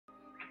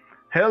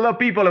Hello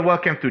people and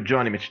welcome to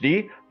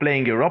Jonnymhd,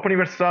 playing Europa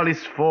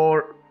Universalis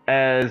 4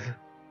 as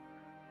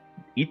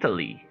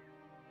Italy.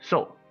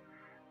 So,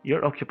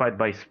 you're occupied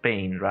by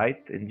Spain,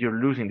 right? And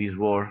you're losing this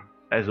war,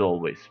 as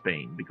always,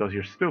 Spain, because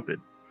you're stupid.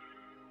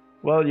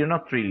 Well, you're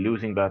not really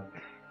losing, but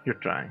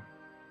you're trying.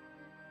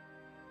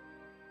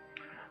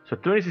 So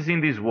Tunis is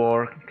in this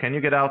war. Can you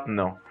get out?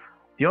 No.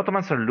 The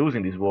Ottomans are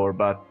losing this war,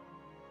 but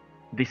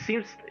it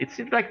seems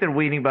like they're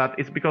winning, but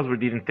it's because we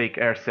didn't take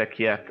Ersek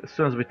yet. As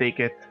soon as we take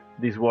it,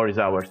 this war is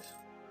ours.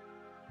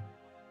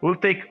 We'll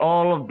take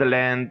all of the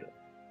land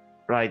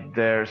right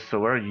there. So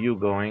where are you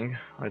going?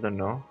 I don't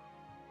know.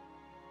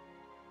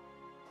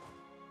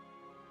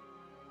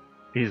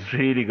 He's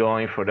really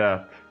going for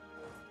that.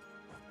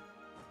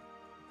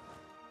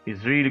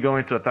 He's really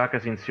going to attack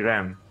us in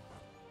Sirem.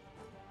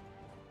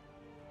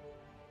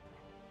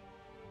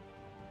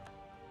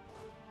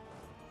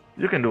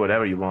 You can do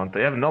whatever you want. I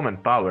have no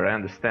manpower, I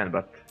understand,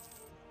 but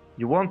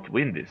you won't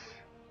win this.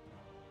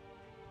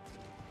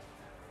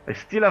 I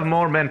still have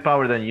more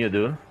manpower than you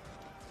do.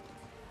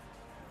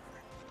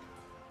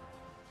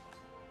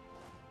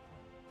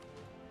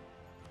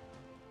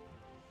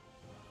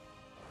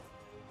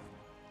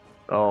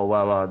 Oh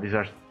wow,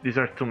 these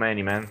are too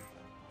many, man.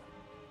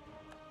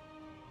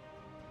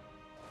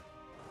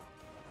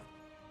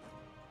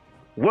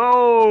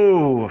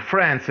 Whoa!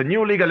 France, a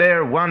new legal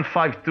heir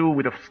 152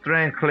 with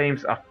Austrian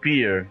claims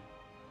appear.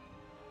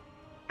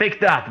 Take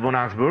that, von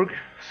Habsburg.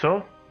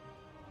 So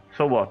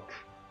what?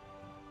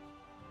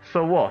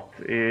 So what?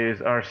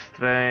 Is our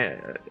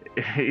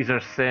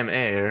same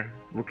heir?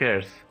 Who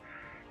cares?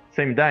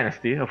 Same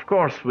dynasty. Of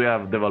course we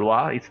have the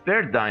Valois. It's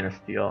their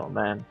dynasty. Oh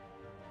man.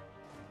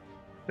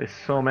 It's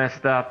so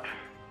messed up.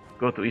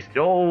 Go to East.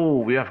 Oh,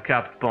 we have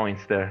capped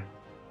points there.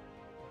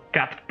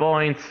 Capped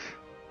points.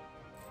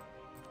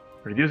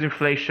 Reduce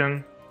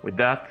inflation with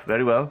that.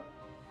 Very well.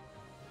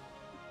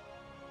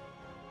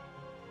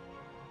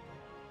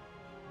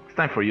 It's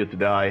time for you to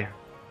die.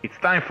 It's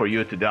time for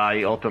you to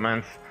die,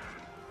 Ottomans.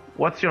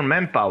 What's your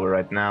manpower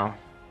right now?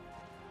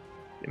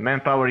 The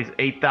manpower is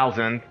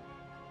 8,000.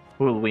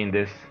 Who will win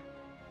this?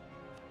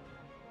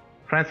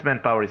 France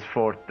manpower is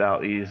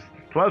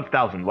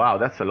 12,000. Wow,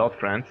 that's a lot,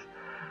 France.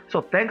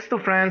 So thanks to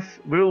France,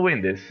 we will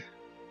win this.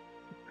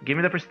 Give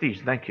me the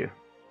prestige. Thank you.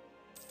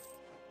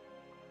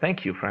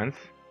 Thank you, France.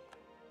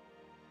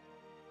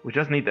 We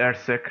just need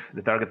Ersek,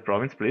 the target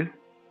province, please.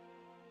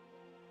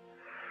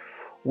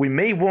 We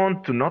may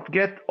want to not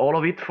get all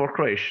of it for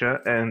Croatia,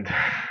 and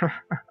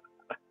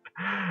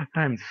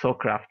I'm so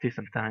crafty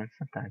sometimes.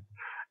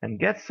 And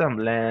get some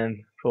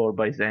land for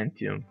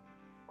Byzantium.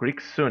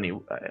 Greek Sunni.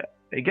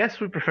 I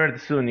guess we prefer the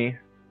Sunni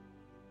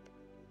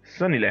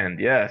land,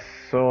 yes,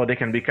 so they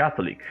can be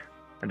Catholic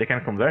and they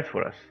can convert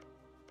for us.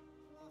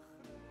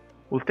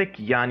 We'll take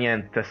Yania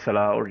and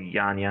Thessala, or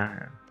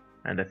Yania,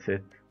 and that's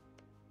it.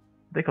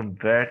 They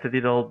converted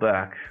it all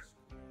back.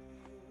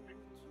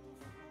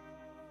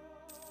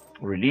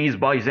 Release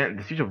Byzantium.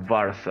 The siege of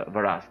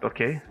Varast.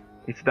 Okay,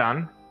 it's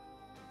done.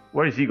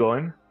 Where is he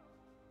going?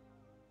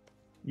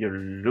 You're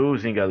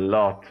losing a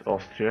lot,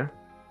 Austria.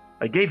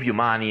 I gave you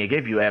money, I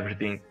gave you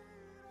everything.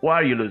 Why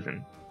are you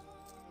losing?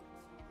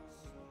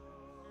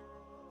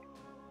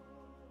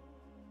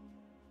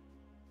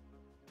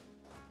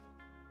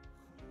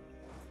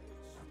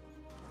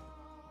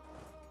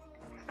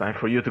 It's time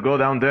for you to go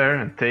down there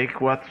and take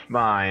what's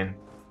mine.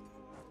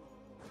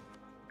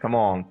 Come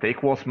on,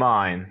 take what's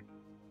mine.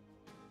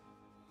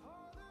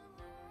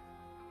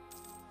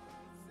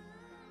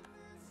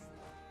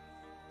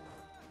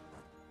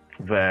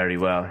 Very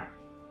well.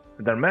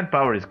 Their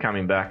manpower is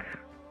coming back.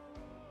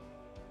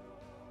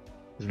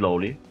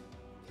 Slowly.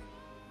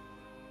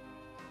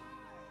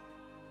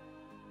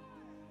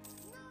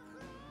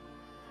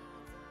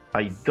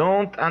 I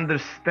don't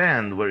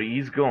understand where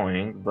he's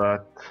going,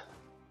 but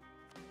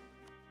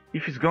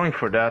if he's going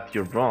for that,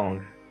 you're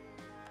wrong.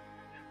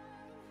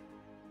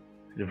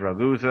 The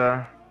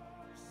Ragusa.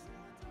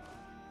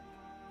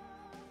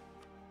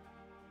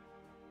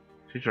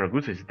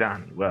 Ragusa is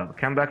done. Well,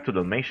 come back to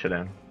Dalmatia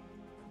then.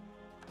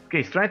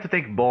 Okay, he's trying to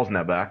take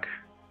Bosnia back.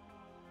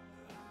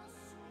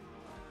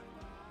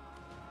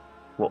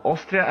 Well,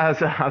 Austria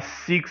has a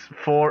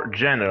 6-4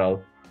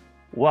 general.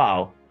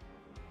 Wow.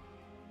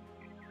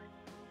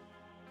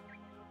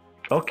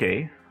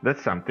 Okay,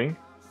 that's something.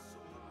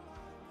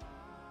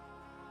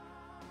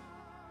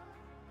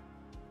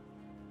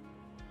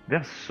 They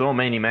have so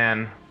many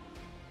men.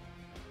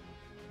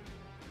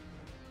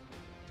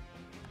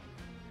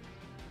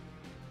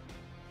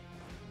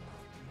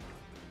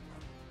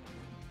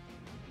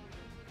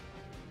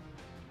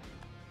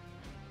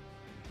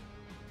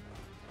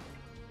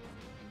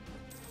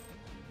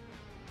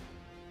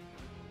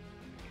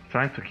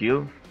 Trying to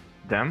kill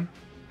them.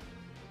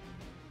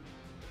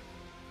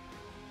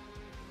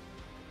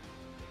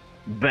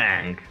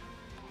 Bang!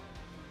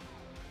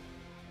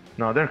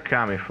 No, they're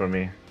coming for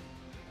me.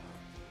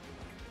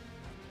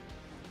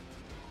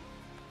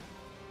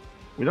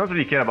 We don't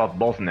really care about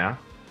Bosnia.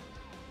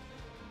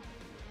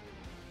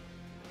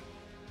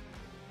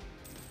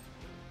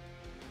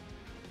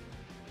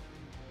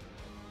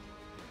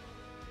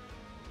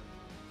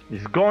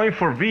 He's going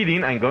for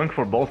Vidin. I'm going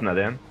for Bosna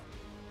then.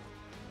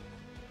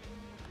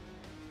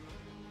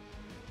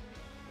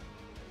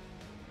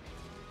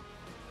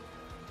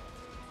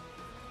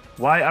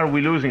 Why are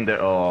we losing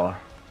there? Oh.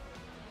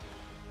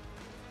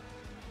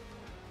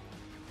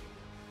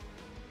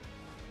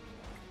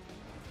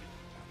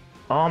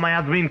 Oh, my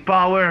admin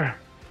power!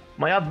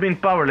 My admin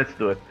power, let's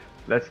do it.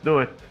 Let's do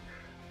it.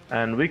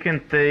 And we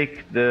can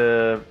take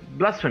the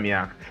Blasphemy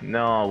Act.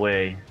 No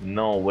way,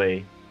 no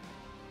way.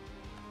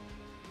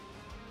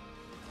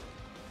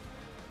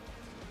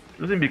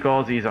 Losing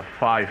because he's a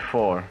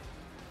 5-4.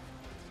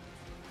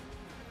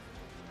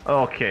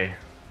 Okay.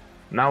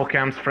 Now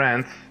comes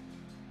France.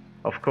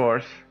 Of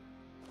course.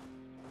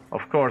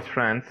 Of course,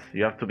 France.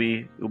 You have to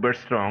be uber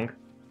strong.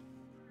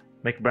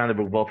 Make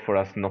Brandenburg vote for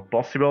us. Not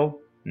possible.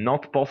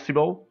 Not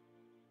possible.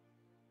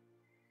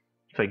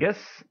 So I guess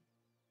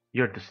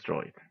you're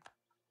destroyed.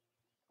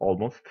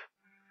 Almost.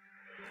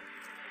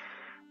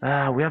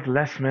 We have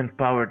less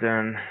manpower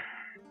than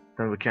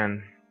we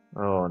can.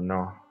 Oh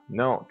no.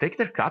 No, take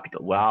their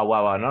capital. Wow,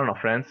 wow, wow. No, no,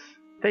 France.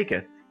 Take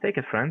it. Take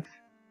it, France.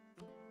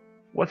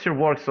 What's your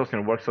work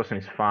exhaustion? Work exhaustion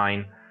is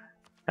fine.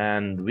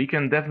 And we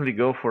can definitely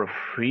go for a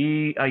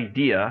free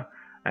idea.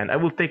 And I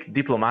will take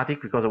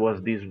diplomatic because it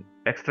was these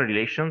extra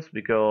relations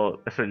because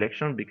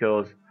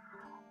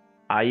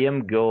I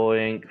am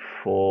going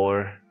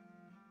for,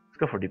 let's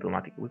go for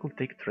diplomatic. We could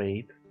take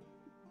trade.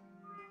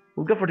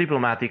 We'll go for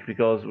diplomatic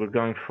because we're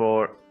going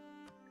for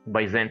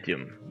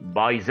Byzantium.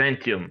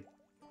 Byzantium.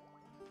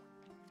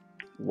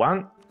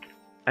 1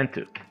 and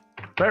 2.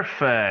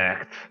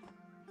 Perfect.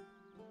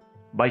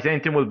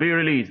 Byzantium will be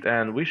released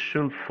and we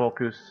should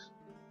focus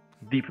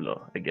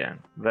Diplo again.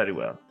 Very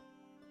well.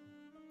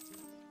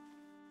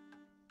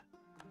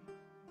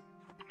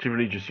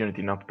 Religious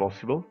unity not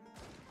possible.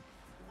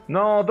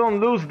 No, don't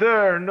lose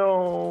there.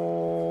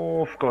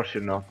 No, of course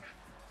you're not.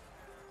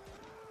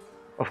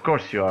 Of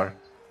course you are.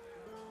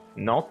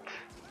 Not.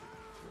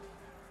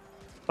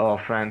 Oh,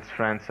 France,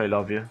 France, I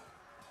love you.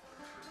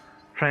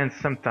 France,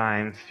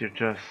 sometimes you're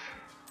just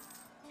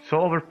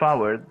so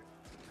overpowered.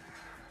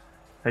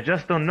 I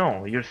just don't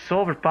know. You're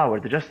so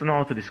overpowered. I just don't know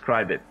how to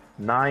describe it.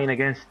 9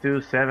 against 2,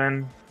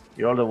 7.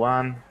 You're the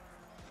one.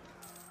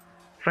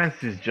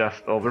 France is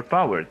just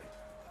overpowered.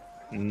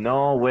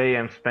 No way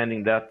I'm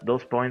spending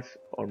those points.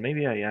 Or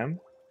maybe I am.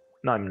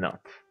 No, I'm not.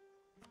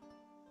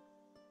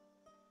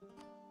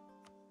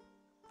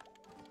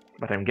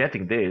 But I'm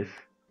getting this.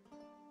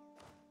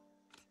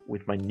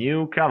 With my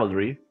new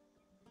cavalry.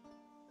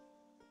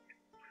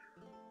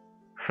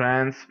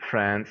 France,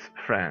 France,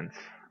 France.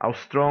 How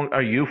strong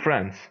are you,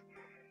 France?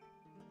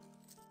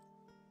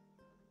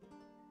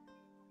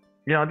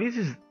 You know, this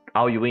is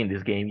how you win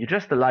this game. You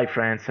just ally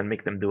France and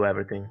make them do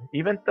everything.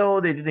 Even though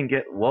they didn't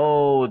get...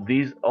 Whoa,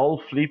 these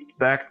all flipped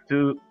back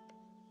to...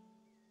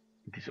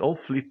 These all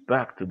flipped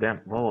back to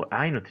them. Whoa,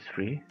 I noticed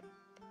free.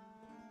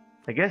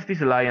 I guess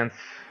this alliance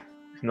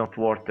is not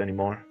worth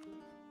anymore.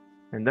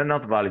 And they're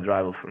not valid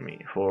rival for me,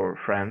 for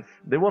France.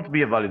 They won't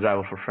be a valid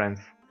rival for France.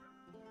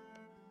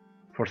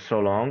 For so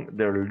long.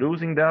 They're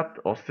losing that.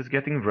 Austria's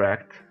getting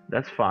wrecked.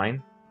 That's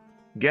fine.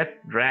 Get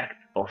wrecked,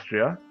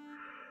 Austria.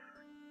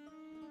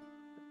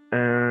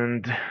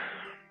 And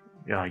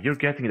yeah, you're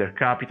getting their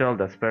capital.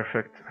 That's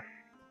perfect.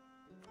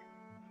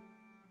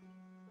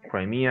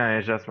 Crimea,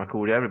 Ejas,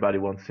 Makuria, everybody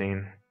wants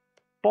in.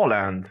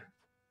 Poland,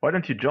 why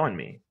don't you join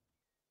me?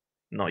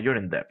 No, you're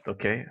in debt,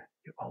 okay?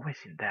 You're always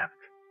in debt.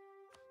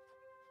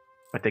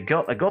 But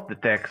I got the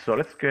tax, so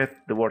let's get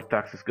the war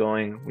taxes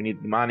going. We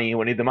need the money.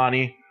 We need the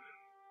money.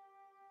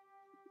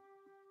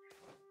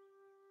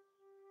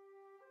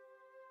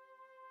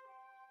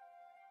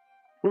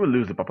 We will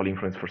lose the papal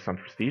influence for some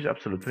prestige,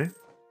 absolutely.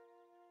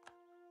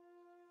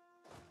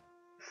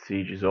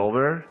 Siege is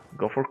over.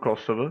 Go for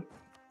Kosovo.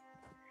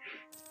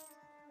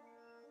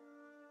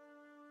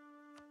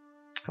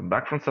 Come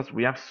back from such.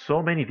 We have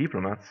so many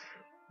diplomats.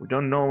 We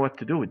don't know what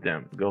to do with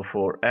them. Go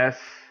for S.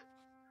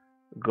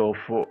 Go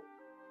for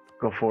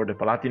the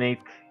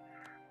Palatinate.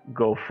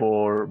 Go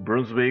for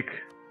Brunswick.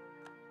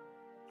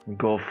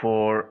 Go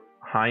for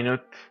Hainaut.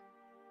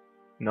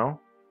 No?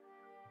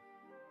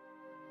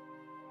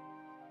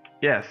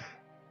 Yes.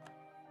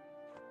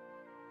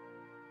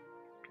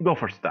 Go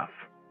for stuff.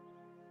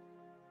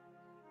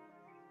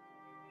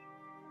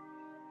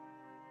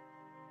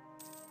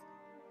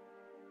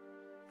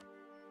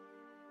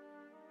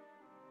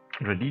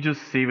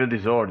 Religious civil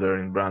disorder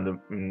in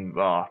Brandenburg.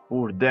 Ah,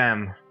 poor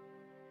them.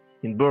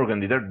 In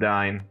Burgundy, they're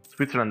dying.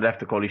 Switzerland left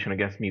the coalition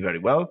against me very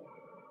well.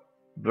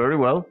 Very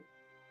well.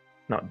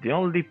 Now, the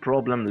only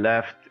problem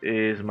left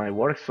is my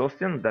war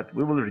exhaustion that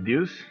we will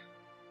reduce.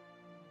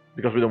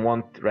 Because we don't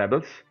want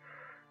rebels.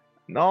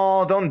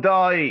 No, don't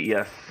die!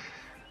 Yes.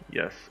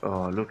 Yes.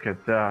 Oh, look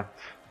at that.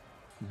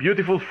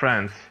 Beautiful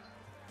France.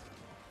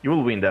 You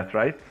will win that,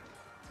 right?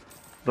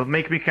 Don't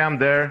make me come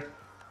there.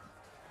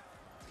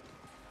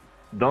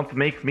 Don't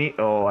make me...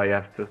 Oh, I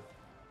have to.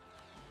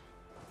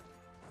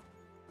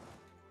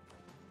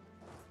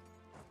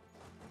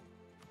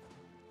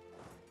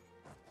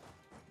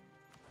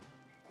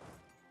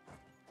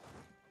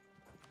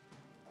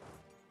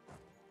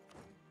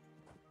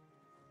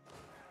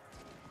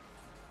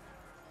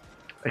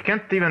 I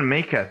can't even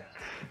make it.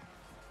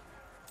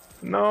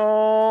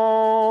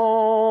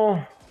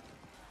 No!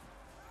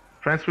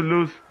 France will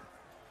lose.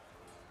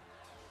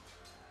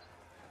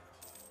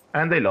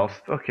 And they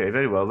lost. Okay,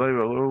 very well, very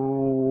well.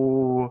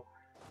 Ooh.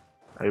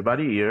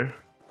 Everybody here.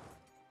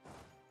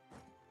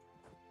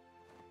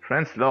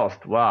 France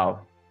lost.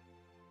 Wow.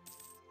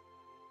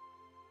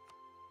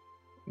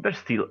 There's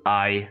still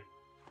I.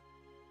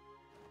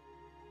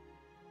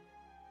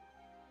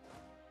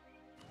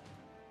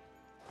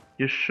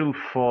 You should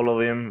follow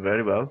him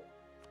very well.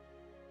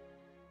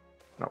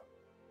 No.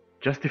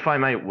 Justify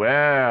my...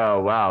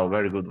 Well, wow,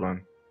 very good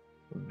one.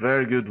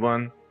 Very good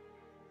one.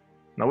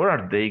 Now where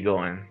are they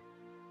going?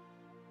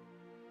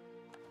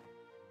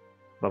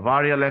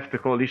 Bavaria left the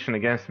coalition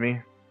against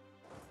me.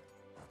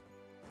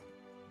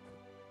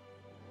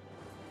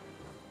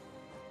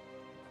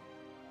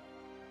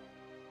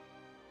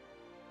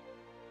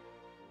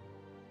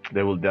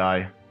 They will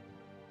die.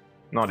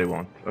 No, they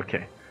won't.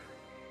 Okay.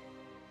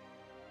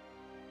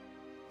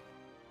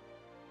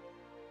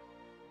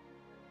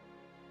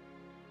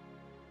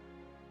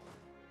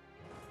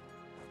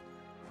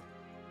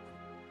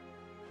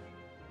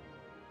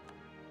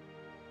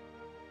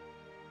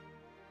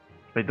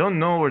 I don't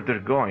know where they're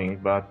going,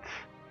 but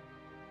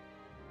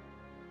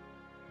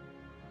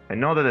I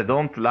know that I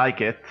don't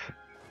like it,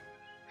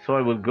 so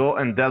I will go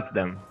and help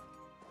them.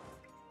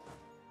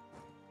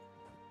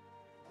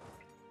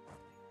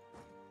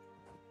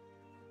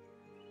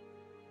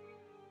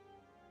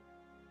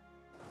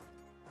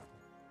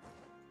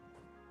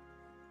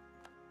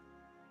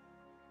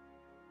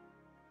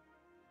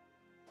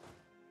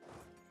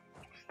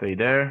 Stay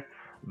there.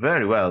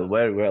 Very well,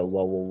 very well.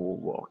 Whoa, whoa, whoa,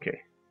 whoa.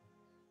 Okay.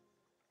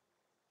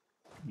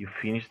 You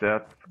finish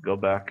that, go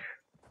back.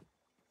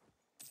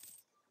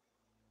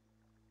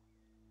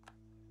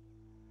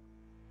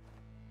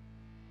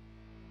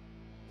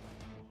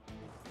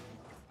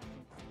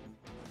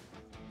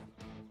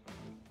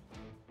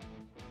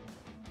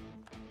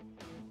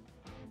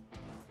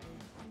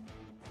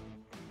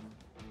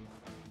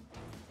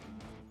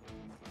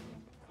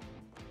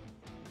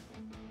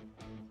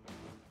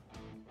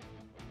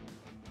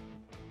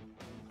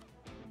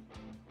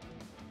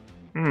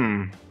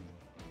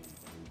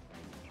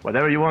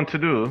 Whatever you want to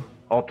do,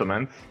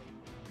 Ottomans.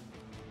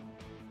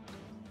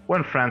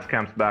 When France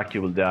comes back,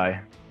 you will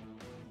die.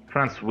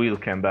 France will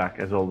come back,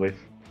 as always.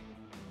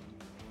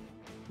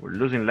 We're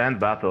losing land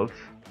battles.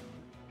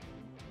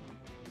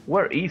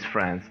 Where is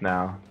France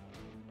now?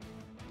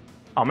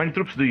 How many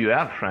troops do you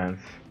have,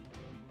 France?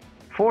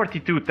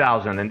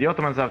 42,000, and the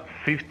Ottomans have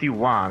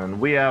 51,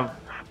 and we have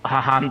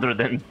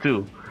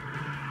 102.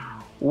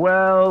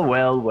 Well,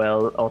 well,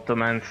 well,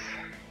 Ottomans.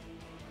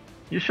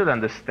 You should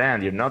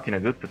understand you're not in a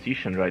good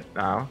position right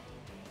now.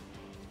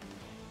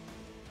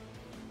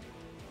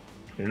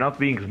 You're not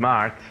being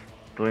smart,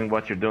 doing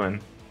what you're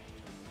doing.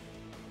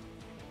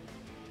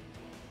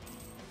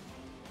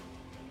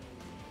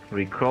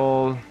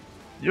 Recall.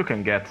 You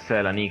can get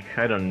Selanik,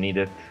 I don't need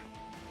it.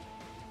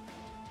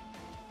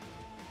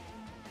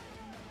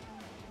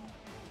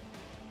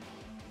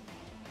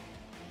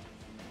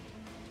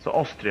 So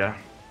Austria,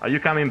 are you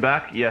coming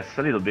back? Yes,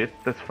 a little bit,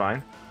 that's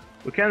fine.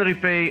 We can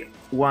repay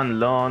one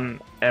loan,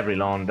 every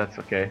loan, that's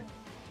okay.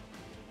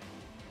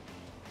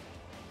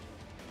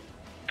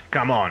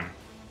 Come on.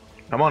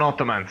 Come on,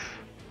 Ottomans.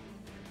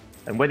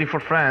 I'm waiting for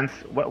France.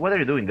 What are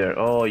you doing there?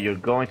 Oh, you're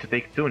going to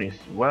take Tunis.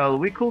 Well,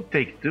 we could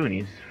take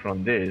Tunis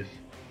from this.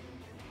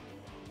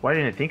 Why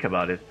didn't I think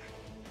about it?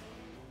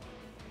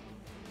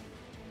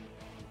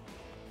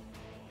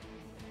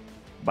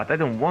 But I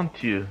don't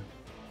want you.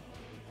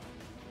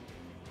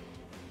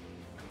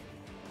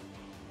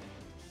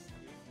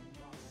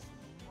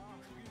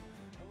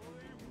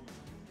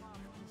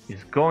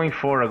 He's going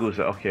for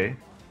Ragusa, okay.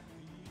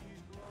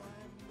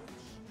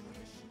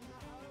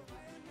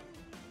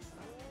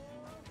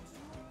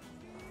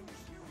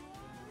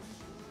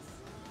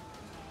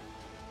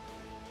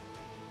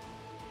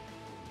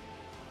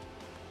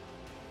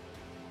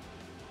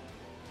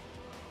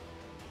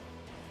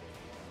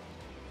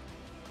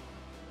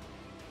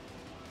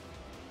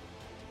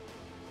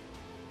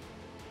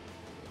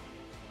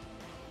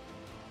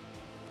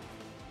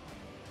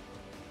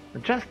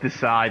 Just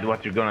decide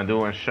what you're gonna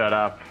do and shut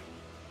up.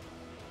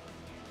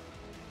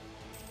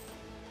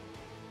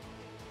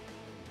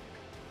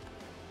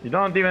 You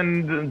don't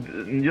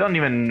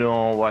even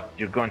know what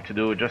you're going to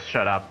do. Just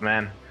shut up,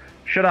 man.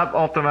 Shut up,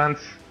 Ottomans.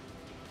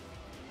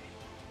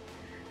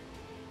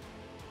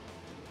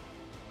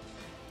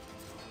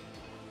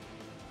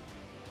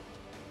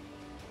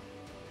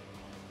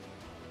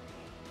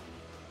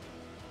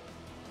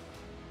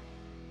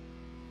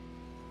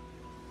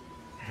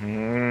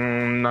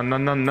 No, no,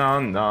 no, no,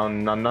 no,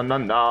 no, no, no,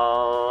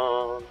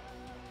 no.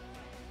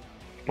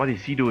 What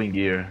is he doing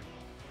here?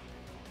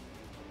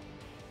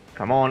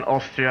 Come on,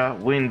 Austria,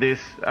 win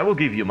this. I will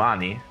give you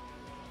money.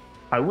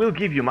 I will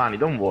give you money,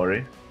 don't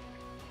worry.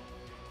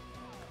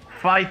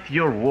 Fight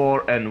your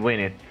war and win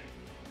it.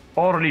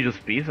 Or religious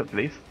peace, at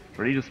least.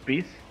 Religious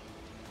peace.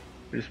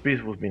 Religious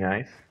peace would be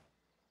nice.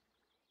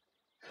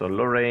 So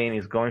Lorraine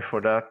is going for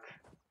that.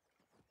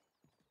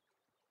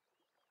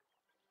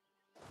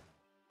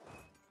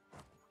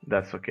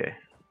 That's okay.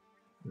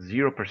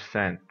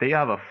 0%. They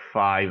have a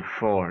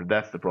 5-4.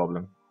 That's the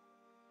problem.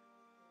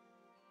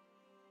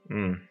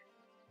 The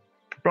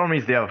problem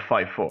is they have a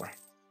 5-4.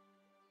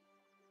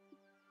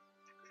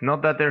 It's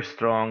not that they're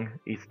strong,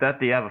 it's that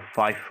they have a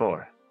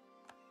 5-4.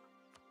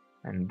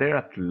 And they're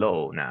at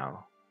low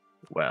now.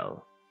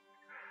 Well.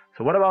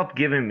 So what about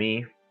giving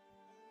me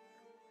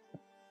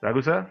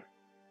Ragusa?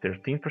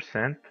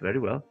 13%, very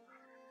well.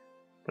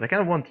 But I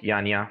kind of want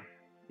Yania.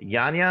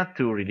 Yania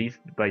to release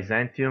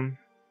Byzantium.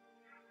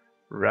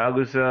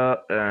 Ragusa,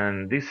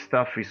 and this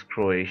stuff is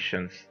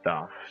Croatian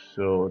stuff.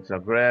 So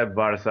Zagreb,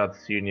 Varsat,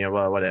 Syria,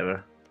 well,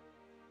 whatever.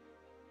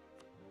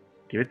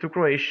 Give it to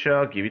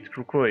Croatia, give it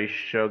to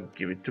Croatia,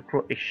 give it to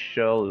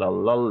Croatia, la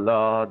la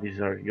la. These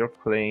are your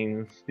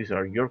claims, these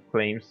are your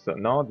claims. So,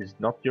 no, this is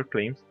not your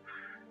claims.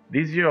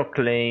 This is your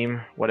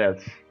claim. What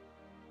else?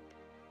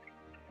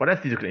 What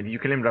else did you claim? Did you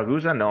claim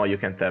Ragusa? No, you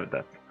can't have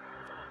that.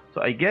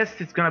 So I guess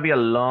it's gonna be a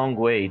long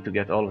way to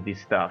get all of this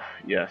stuff,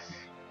 yes.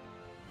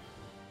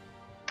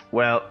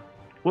 Well,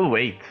 we'll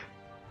wait.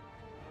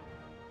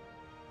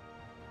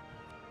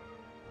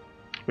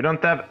 We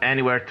don't have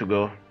anywhere to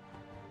go.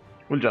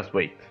 We'll just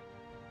wait.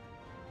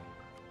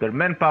 Their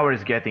manpower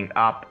is getting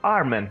up.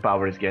 Our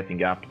manpower is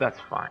getting up. That's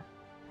fine.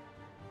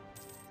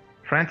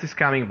 France is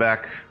coming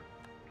back.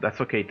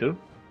 That's okay too.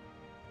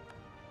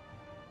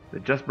 They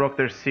just broke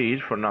their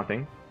siege for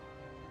nothing.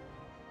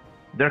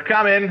 They're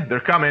coming. They're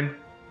coming.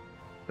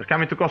 They're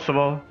coming to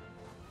Kosovo.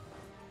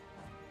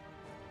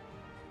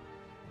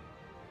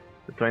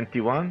 The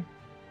 21.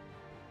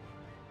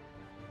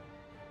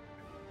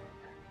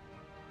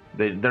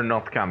 They're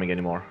not coming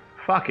anymore.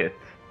 Fuck it.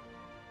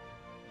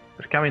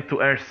 They're coming to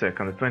Ersek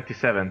on the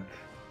 27th.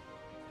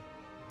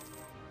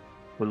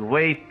 We'll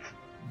wait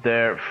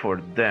there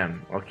for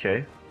them.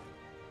 Okay.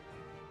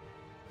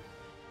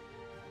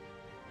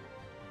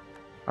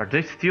 Are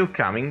they still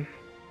coming?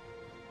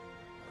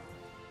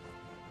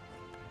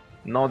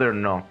 No, they're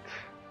not.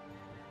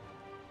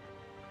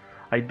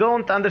 I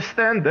don't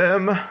understand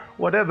them.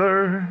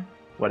 Whatever.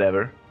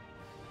 Whatever.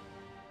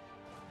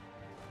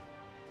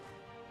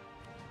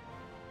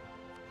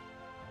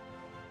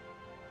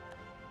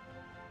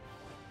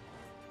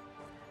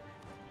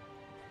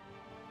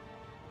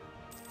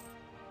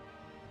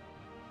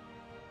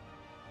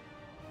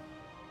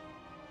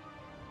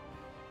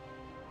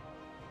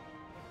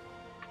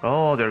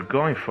 Oh, they're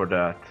going for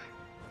that.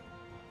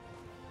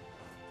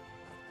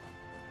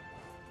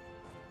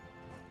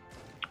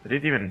 I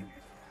didn't even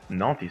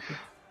notice.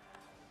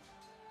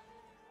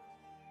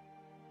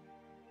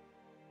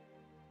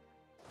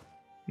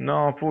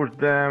 No, poor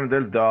them,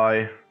 they'll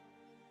die.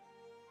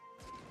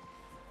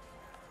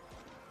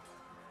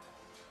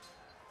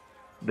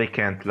 They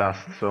can't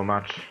last so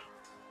much.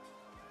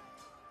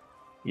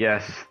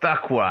 Yes,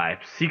 stack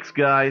wipe. 6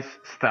 guys,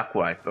 stack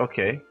wipe.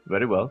 Okay,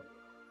 very well.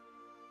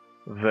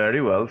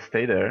 Very well,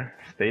 stay there,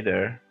 stay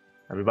there.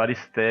 Everybody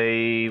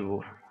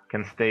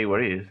can stay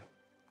where he is.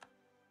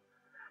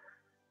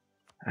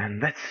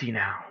 And let's see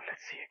now,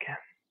 let's see again.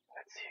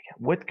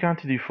 What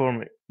country do you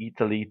form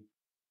Italy?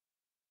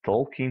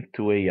 Talking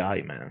to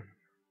AI, man.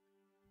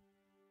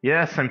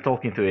 Yes, I'm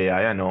talking to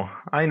AI, I know,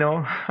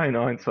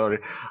 I'm sorry.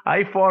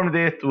 I formed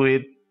it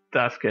with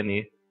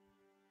Tuscany.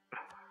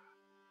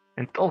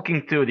 And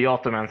talking to the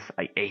Ottomans,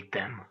 I hate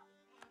them.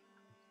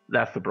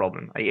 That's the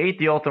problem. I hate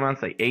the Ottomans,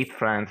 I hate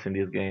France in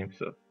this game,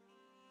 so.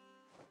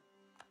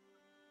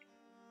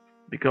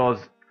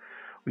 Because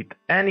with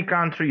any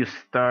country you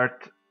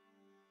start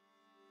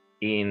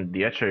in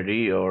the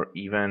HRD or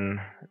even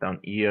down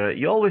here,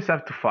 you always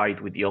have to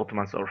fight with the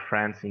Ottomans or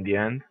France in the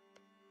end.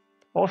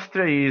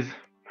 Austria is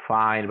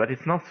fine, but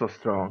it's not so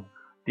strong.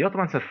 The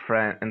Ottomans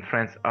and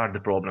France are the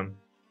problem.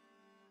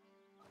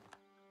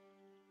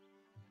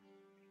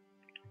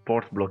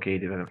 Ports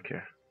blockaded, I don't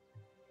care.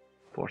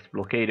 Ports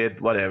blockaded,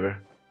 whatever.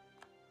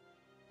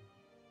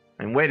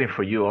 I'm waiting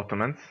for you,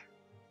 Ottomans.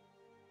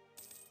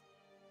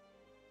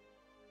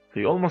 So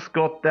you almost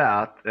got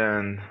that,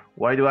 and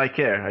why do I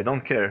care? I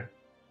don't care.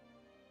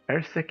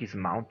 Ersek is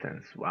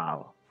mountains,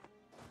 wow.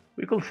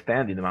 We could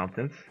stand in the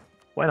mountains.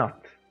 Why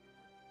not?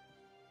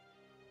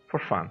 For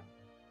fun.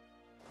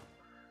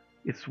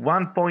 It's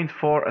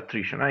 1.4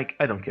 attrition,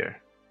 I don't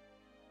care.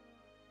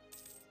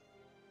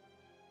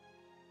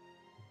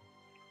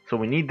 So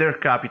we need their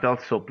capital,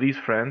 so please,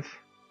 friends.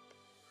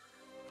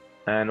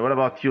 And what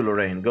about you,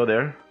 Lorraine? Go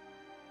there.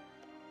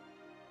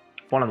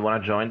 Poland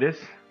wanna join this?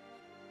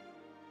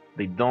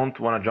 They don't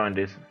wanna join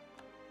this.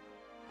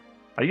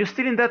 Are you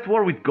still in that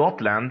war with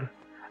Gotland?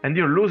 And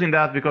you're losing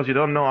that because you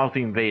don't know how to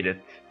invade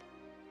it.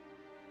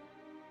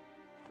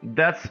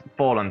 That's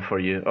Poland for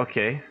you,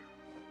 okay.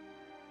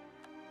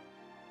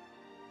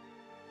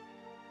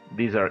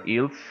 These are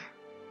ills.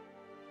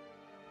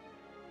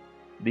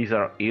 These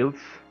are ills.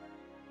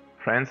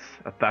 France,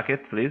 attack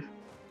it, please.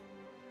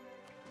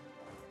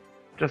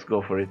 Just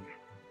go for it.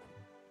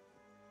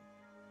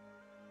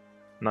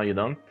 No, you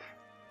don't.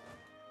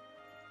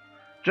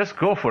 Just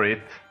go for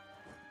it.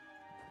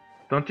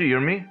 Don't you hear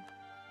me?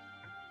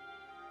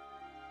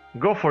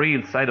 Go for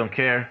ills, I don't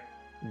care.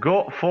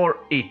 Go for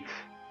it.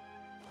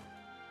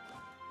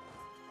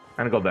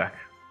 and go back.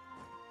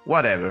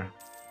 Whatever.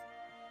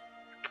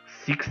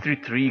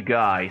 63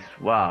 guys,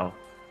 wow.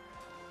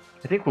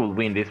 I think we'll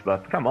win this,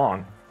 but come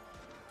on.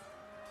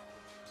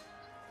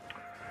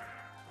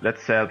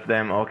 Let's help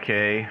them,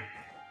 okay.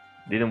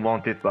 Didn't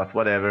want it, but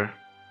whatever.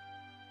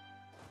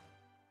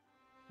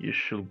 You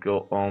should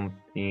go on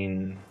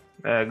in...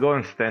 go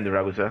and stand in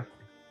Ragusa.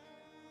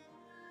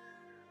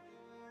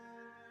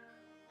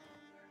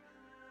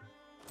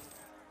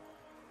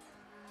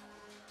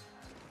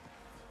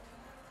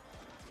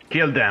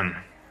 Kill them.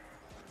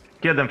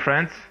 Kill them,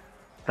 friends.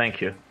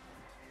 Thank you.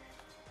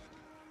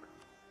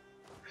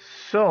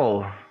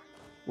 So,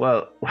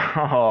 well,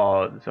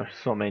 oh, there are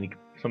so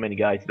many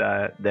guys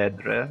that dead.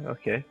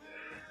 Okay.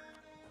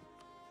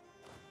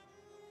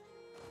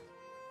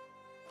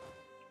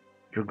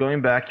 You're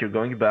going back. You're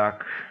going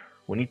back.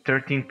 We need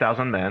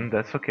 13,000 men.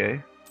 That's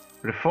okay.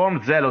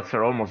 Reformed zealots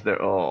are almost there.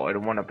 Oh, I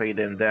don't want to pay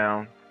them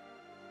down.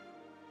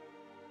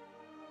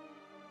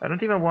 I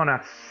don't even want to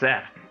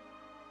accept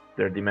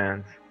their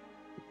demands.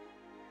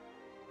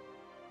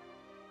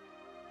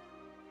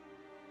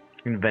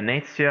 In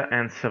Venezia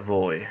and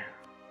Savoy.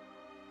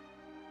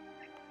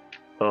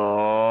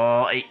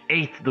 Oh, I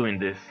hate doing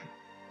this.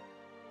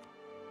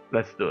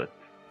 Let's do it.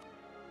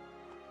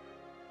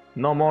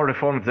 No more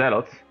reformed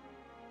zealots.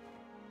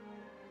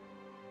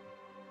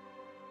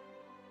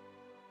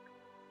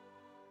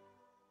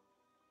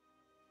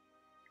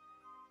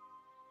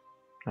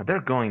 Now they're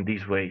going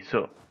this way,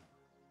 so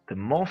the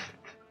most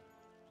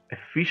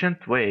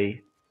efficient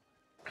way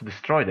to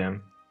destroy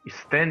them is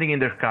standing in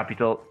their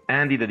capital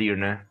and in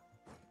Edirne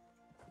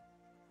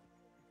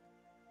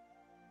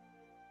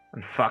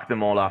and fuck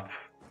them all up.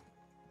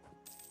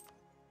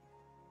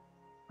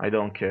 I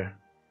don't care.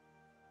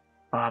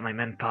 Ah, my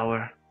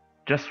manpower.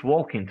 Just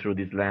walking through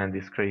this land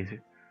is crazy.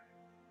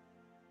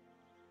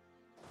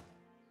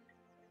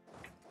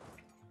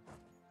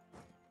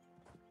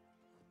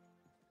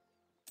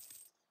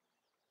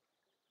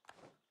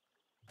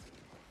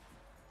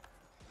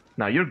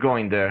 Now you're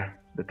going there,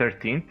 the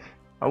 13th.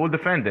 I will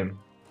defend them.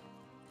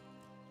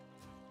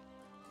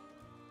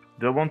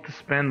 Do I want to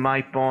spend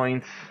my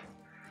points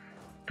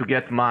to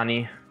get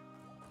money?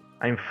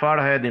 I'm far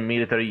ahead in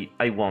military,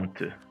 I want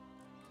to.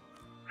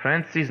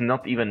 France is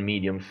not even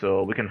medium,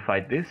 so we can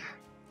fight this.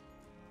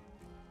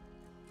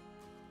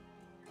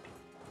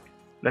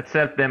 Let's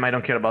help them, I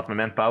don't care about my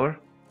manpower.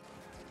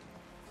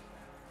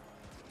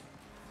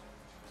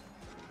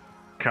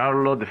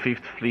 Carlo V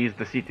flees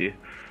the city.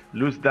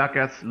 Lose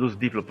ducats, lose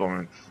diplo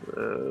points.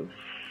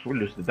 We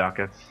lose the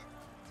ducats.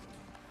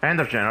 And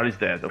our general is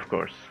dead, of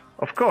course.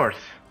 Of course!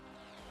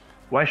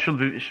 Why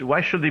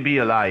should he be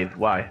alive?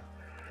 Why?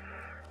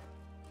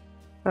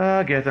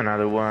 Get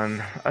another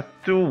one. A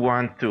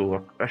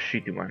 2-1-2. A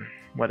shitty one.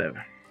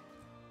 Whatever.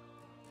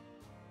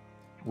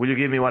 Will you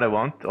give me what I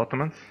want,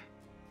 Ottomans?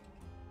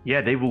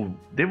 Yeah, they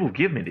will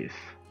give me this.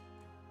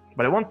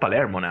 But I want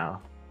Palermo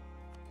now.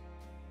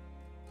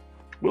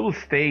 We will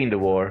stay in the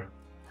war.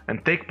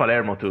 And take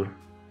Palermo too,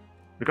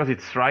 because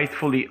it's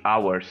rightfully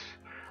ours.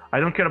 I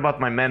don't care about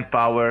my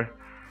manpower.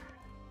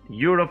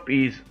 Europe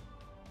is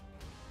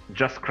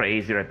just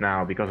crazy right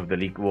now because of the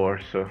League War,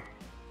 so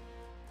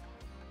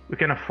we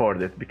can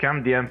afford it.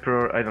 Become the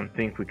Emperor, I don't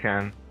think we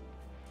can.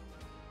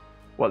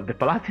 Well, the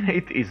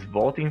Palatinate is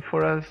voting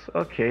for us.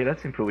 Okay,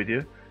 let's improve with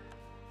you.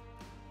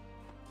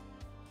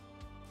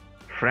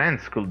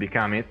 France could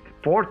become it.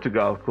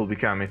 Portugal could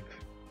become it.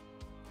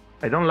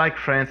 I don't like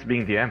France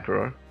being the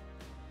Emperor.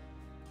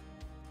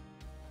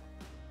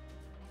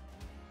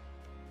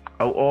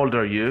 How old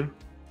are you?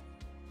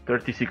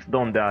 36,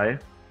 don't die.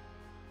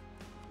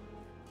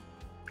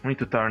 I need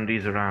to turn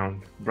these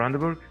around.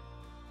 Brandenburg?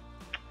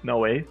 No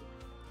way.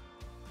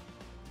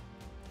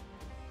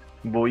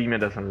 Bohemia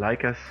doesn't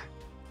like us.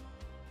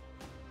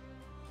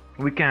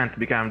 We can't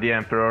become the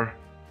Emperor.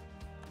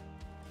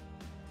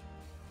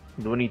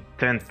 Do we need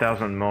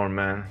 10,000 more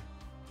men?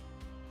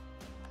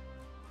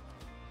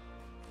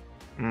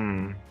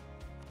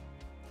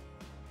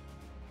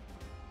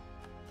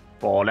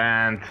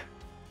 Poland.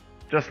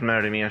 Just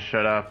marry me and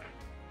shut up.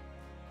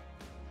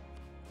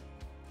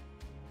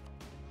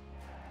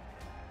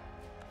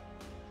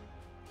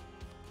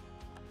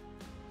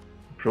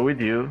 Improve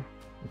with you.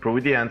 Improve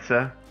with the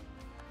answer.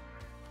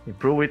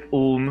 Improve with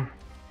Ulm.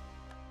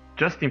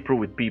 Just improve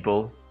with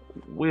people.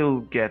 We'll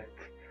get...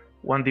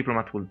 One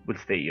diplomat will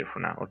stay here for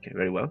now. Okay,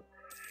 very well.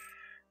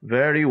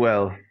 Very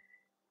well.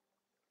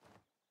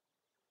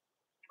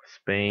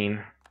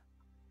 Spain.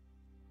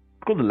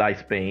 Could lie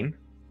Spain.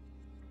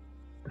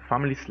 The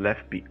families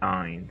left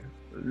behind.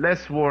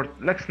 Less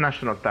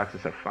national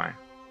taxes are fine.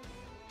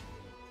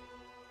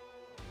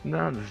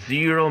 Now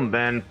 0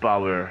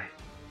 manpower.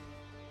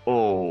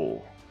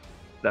 Oh,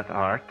 that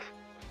hurt.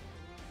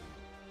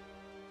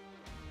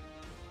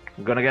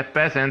 I'm gonna get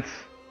peasants.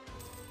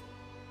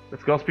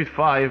 Let's go speed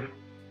 5.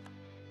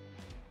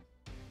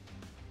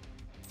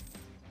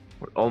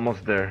 We're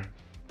almost there.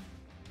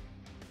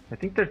 I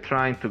think they're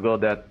trying to go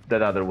that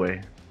other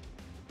way.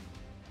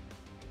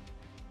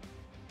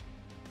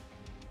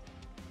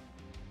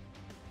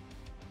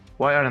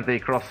 Why aren't they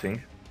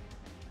crossing?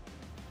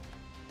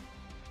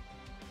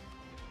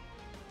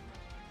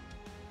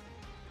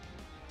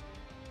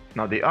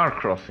 Now they are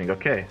crossing,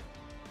 okay.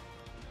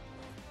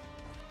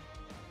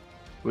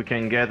 We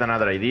can get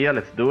another idea,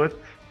 let's do it.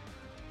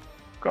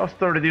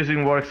 Cost of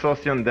reducing war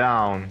exhaustion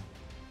down.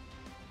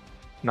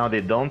 Now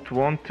they don't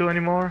want to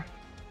anymore.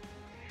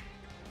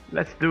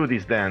 Let's do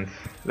this dance.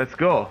 Let's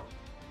go.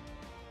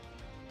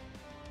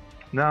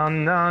 No,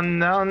 no,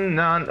 no,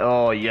 no.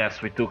 Oh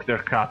yes, we took their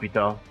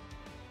capital.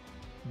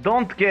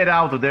 Don't get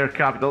out of their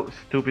capital,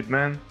 stupid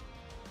man.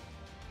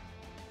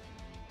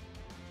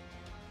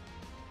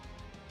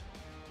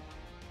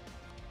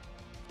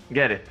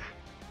 Get it.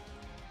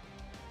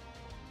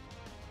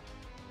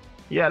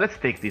 Yeah, let's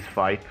take this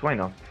fight. Why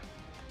not?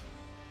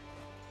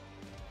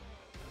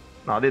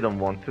 No, they don't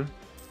want to.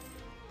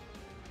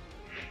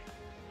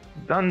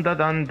 Dun da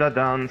dun da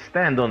dun.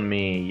 Stand on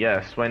me.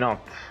 Yes, why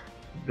not?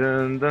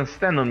 Then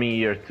stand on me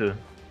here too.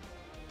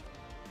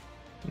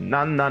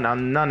 No, no, no,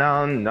 no,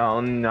 no, no,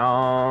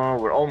 no.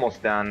 We're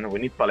almost done. We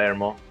need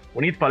Palermo.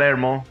 We need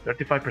Palermo.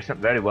 35%.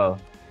 Very well.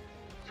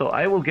 So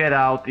I will get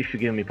out if you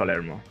give me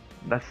Palermo.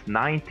 That's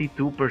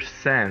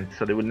 92%.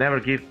 So they will never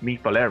give me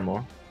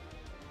Palermo.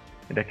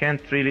 And I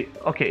can't really...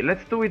 Okay,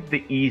 let's do it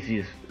the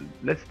easiest.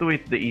 Let's do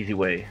it the easy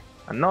way.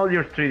 Annul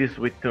your treaties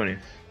with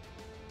Tunis.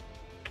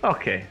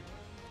 Okay.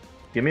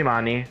 Give me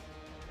money.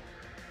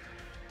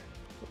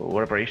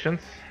 War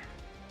reparations.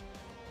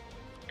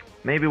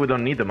 Maybe we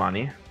don't need the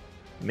money.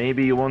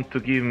 Maybe you want to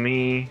give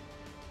me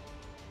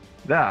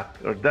that,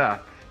 or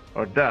that,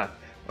 or that,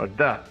 or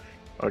that,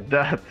 or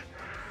that.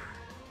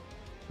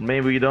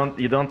 Maybe you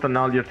don't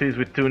annul your treaties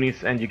with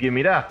Tunis and you give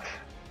me that,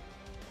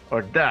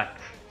 or that.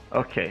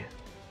 Okay.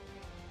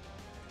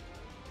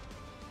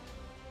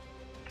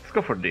 Let's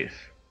go for this.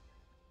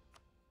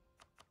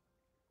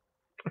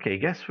 Okay,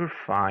 guess we're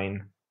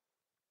fine.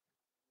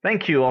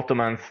 Thank you,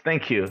 Ottomans.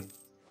 Thank you.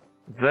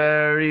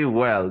 Very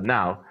well.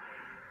 Now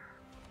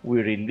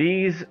we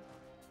release.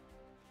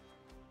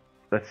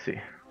 Let's see.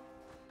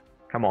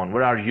 Come on,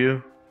 where are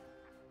you?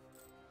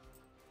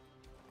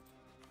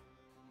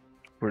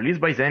 Release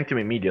Byzantium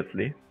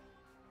immediately.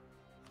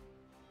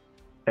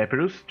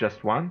 Epirus,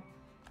 just one.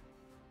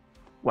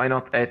 Why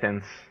not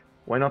Athens?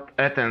 Why not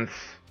Athens?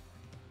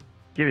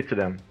 Give it to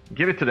them.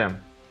 Give it to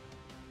them.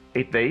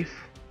 8 days.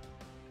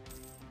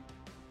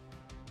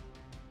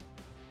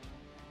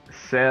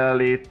 Sell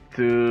it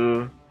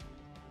to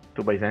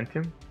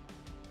Byzantium.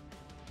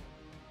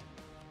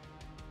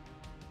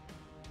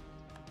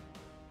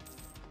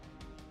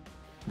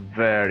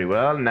 Very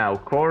well. Now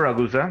core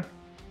Ragusa.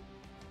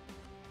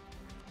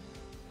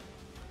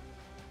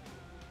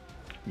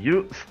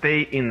 You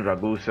stay in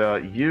Ragusa.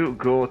 You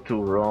go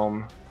to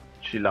Rome.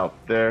 Chill out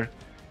there.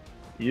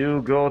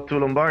 You go to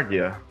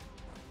Lombardia.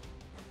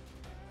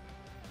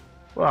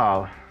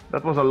 Wow,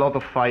 that was a lot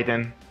of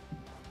fighting.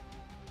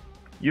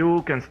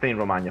 You can stay in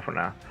Romagna for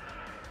now.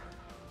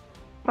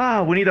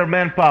 Ah, we need our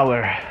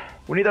manpower.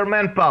 We need our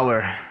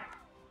manpower.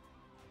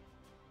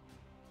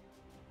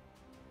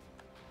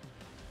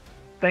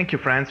 Thank you,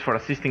 France, for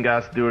assisting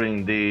us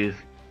during this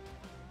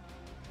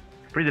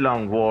pretty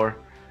long war.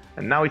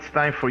 And now it's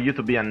time for you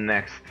to be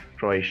annexed,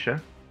 Croatia.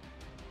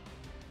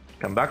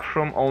 Come back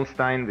from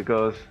Holstein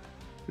because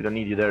we don't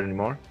need you there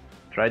anymore.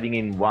 Trading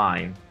in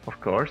wine,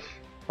 of course.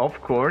 Of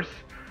course.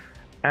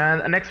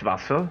 And an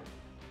ex-vassal.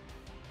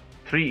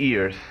 3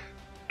 years.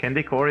 Can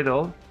they core it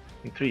all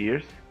in 3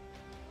 years?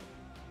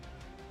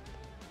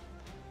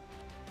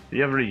 Do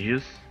you have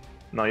religious?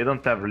 No, you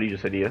don't have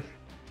religious ideas.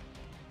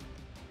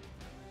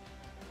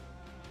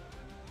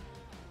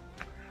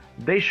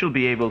 They should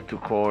be able to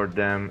core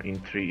them in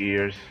 3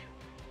 years.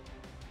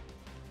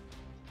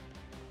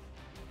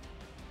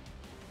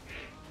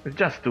 It's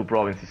just 2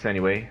 provinces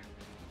anyway.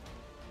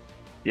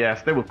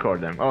 Yes, they will core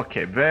them.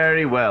 Okay,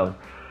 very well.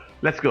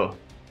 Let's go.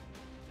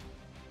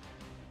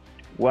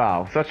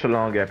 Wow, such a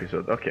long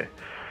episode. Okay.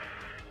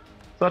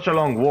 Such a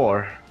long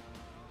war.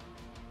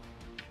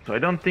 So I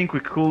don't think we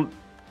could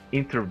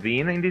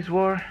intervene in this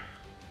war.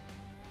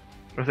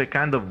 Because I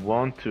kind of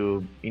want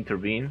to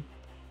intervene.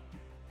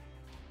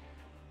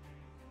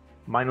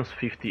 Minus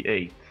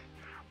 58.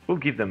 We'll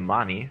give them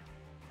money.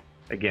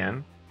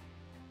 Again.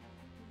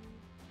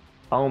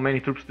 How many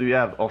troops do you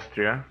have,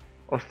 Austria?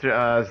 Austria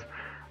has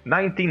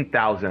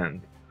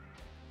 19,000.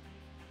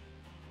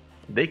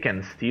 They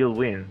can still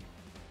win.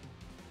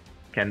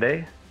 Can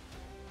they?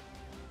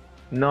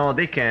 No,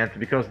 they can't,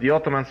 because the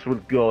Ottomans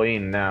will go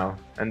in now,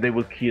 and they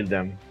will kill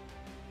them.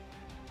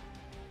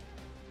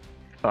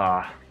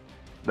 Ah,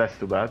 that's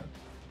too bad.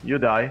 You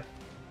die.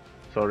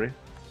 Sorry.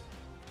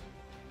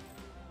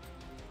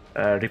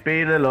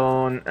 Repay the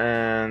loan,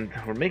 and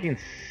we're making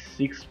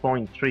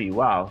 6.3.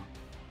 Wow.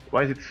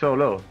 Why is it so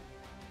low?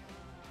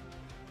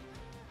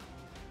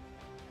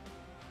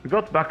 We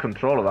got back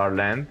control of our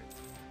land.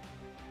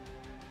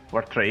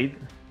 Our trade.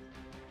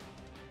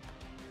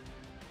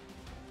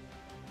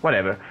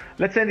 Whatever.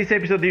 Let's end this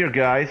episode here,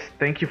 guys.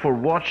 Thank you for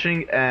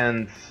watching,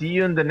 and see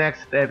you in the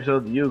next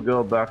episode. You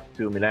go back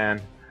to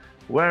Milan,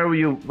 where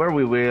we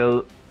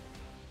will.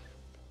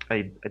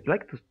 I'd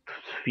like to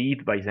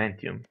feed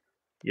Byzantium.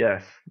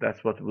 Yes,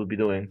 that's what we'll be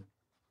doing.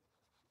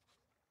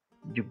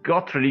 You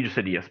got religious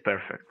ideas.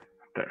 Perfect.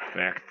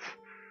 Perfect.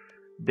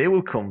 They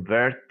will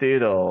convert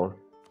it all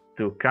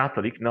to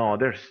Catholic. No,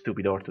 they're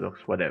stupid Orthodox.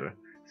 Whatever.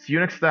 See you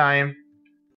next time.